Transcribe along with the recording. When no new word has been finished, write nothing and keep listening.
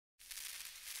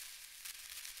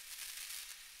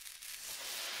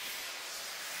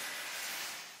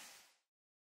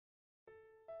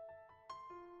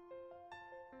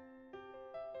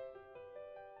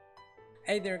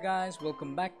Hey there guys,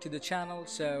 welcome back to the channel.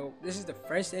 So this is the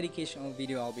first educational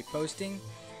video I'll be posting,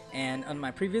 and on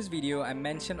my previous video I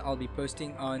mentioned I'll be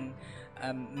posting on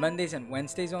Mondays and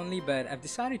Wednesdays only, but I've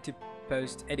decided to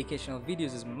post educational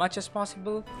videos as much as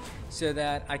possible so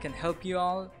that I can help you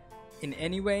all in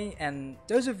any way. And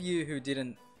those of you who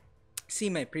didn't see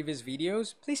my previous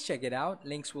videos, please check it out.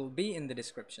 Links will be in the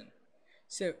description.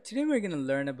 So today we're going to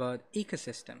learn about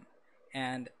ecosystem.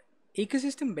 And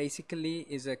ecosystem basically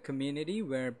is a community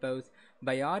where both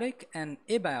biotic and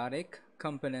abiotic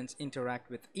components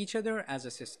interact with each other as a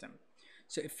system.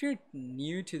 So if you're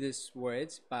new to these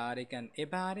words, biotic and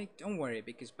abiotic, don't worry,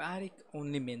 because biotic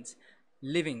only means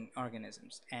living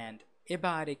organisms and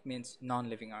abiotic means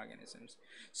non-living organisms.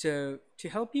 So to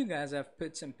help you guys, I've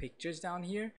put some pictures down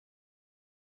here.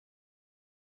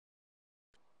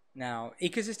 Now,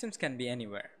 ecosystems can be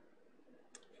anywhere: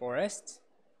 forests,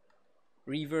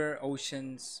 river,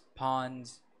 oceans,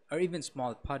 ponds, or even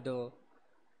small puddle,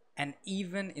 and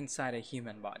even inside a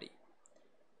human body.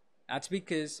 That's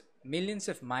because millions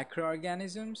of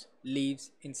microorganisms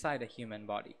lives inside a human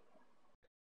body.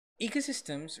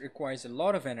 Ecosystems requires a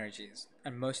lot of energies,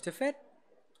 and most of it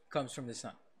comes from the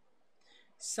sun.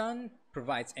 Sun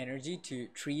provides energy to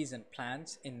trees and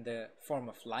plants in the form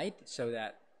of light so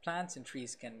that plants and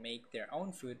trees can make their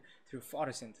own food through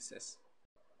photosynthesis.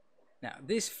 Now,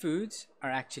 these foods are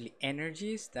actually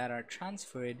energies that are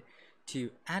transferred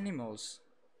to animals,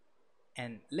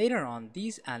 and later on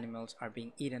these animals are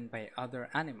being eaten by other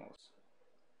animals.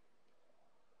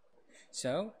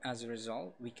 So, as a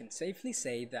result, we can safely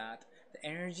say that the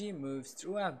energy moves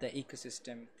throughout the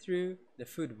ecosystem through the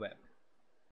food web.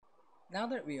 Now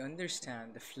that we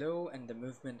understand the flow and the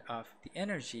movement of the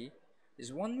energy,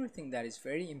 there's one more thing that is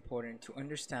very important to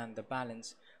understand the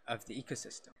balance of the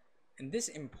ecosystem. And this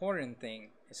important thing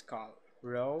is called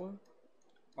role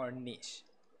or niche.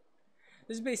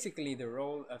 This is basically the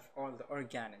role of all the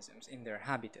organisms in their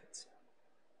habitats.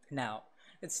 Now,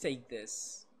 let's take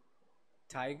this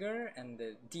tiger and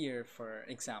the deer for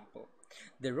example.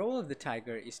 The role of the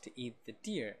tiger is to eat the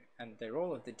deer, and the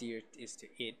role of the deer is to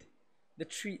eat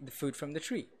the food from the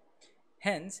tree.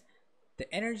 Hence,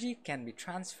 the energy can be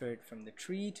transferred from the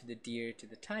tree to the deer to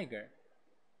the tiger.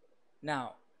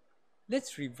 Now,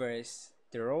 let's reverse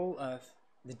the role of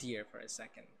the deer for a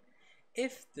second.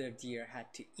 If the deer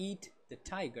had to eat the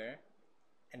tiger,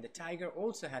 and the tiger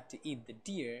also had to eat the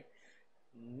deer,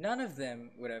 none of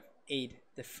them would have ate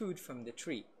the food from the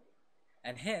tree.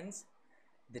 And hence,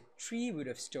 the tree would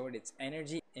have stored its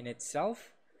energy in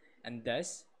itself, and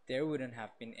thus there wouldn't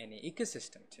have been any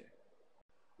ecosystem too.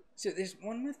 So there's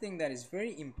one more thing that is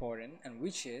very important, and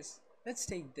which is, let's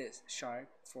take this shark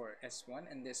for S1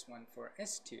 and this one for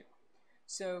S2.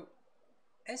 So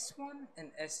S1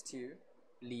 and S2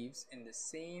 lives in the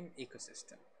same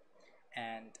ecosystem,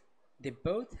 and they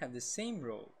both have the same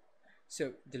role.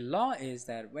 So the law is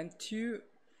that when two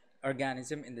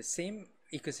organisms in the same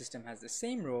ecosystem has the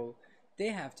same role, they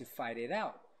have to fight it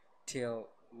out till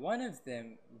one of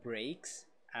them breaks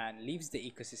and leaves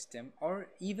the ecosystem, or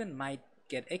even might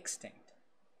get extinct.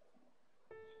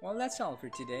 Well, that's all for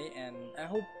today, and I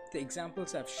hope the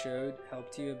examples I've showed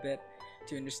helped you a bit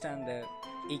to understand the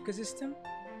ecosystem.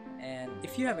 And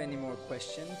if you have any more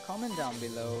questions, comment down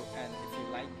below, and if you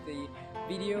like the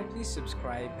video, please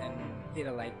subscribe and hit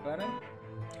a like button.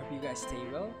 Hope you guys stay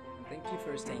well, and thank you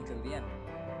for staying till the end.